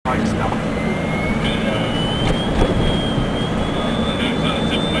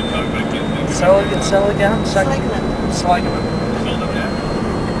Seligman.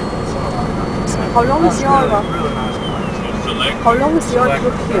 How long is your How long is your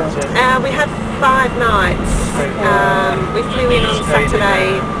trip here? We had 5 nights. We flew in on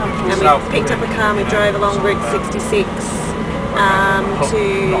Saturday and we picked up a car and we drove along Route 66 to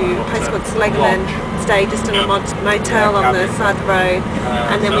a place called Seligman, stayed just in a motel on the side of the road,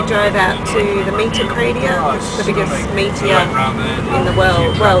 and then we drove out to the meteor crater, which is the biggest meteor in the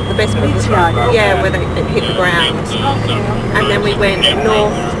world. Well, the best meteor, yeah, where it hit the ground. And then we went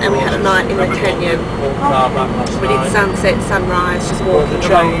north and we had a night in the canyon. We did sunset, sunrise, just walking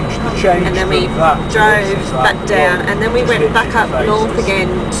along. And then we drove back down, and then we went back up north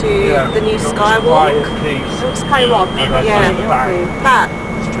again to the new Skywalk. Skywalk. Yeah, but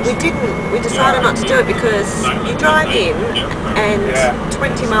we decided not to do it because you drive in and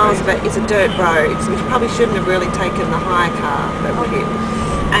 20 miles of it is a dirt road, so we probably shouldn't have really taken the hire car that we're in.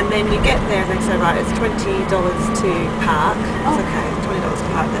 And then you get there and they say, right, it's $20 to park. It's okay, $20 to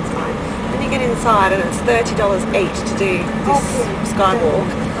park, that's fine. Then you get inside and it's $30 each to do this skywalk.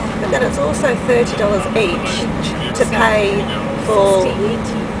 But then it's also $30 each to pay for.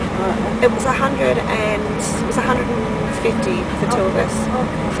 It was 150 for two of us.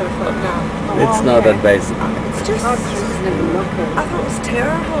 So I thought, no. It's not that basic. It's just, I thought it was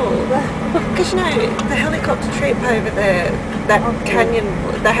terrible. Because you know, the helicopter trip over that canyon,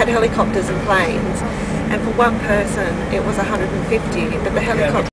 they had helicopters and planes, and for one person it was 150, but the helicopter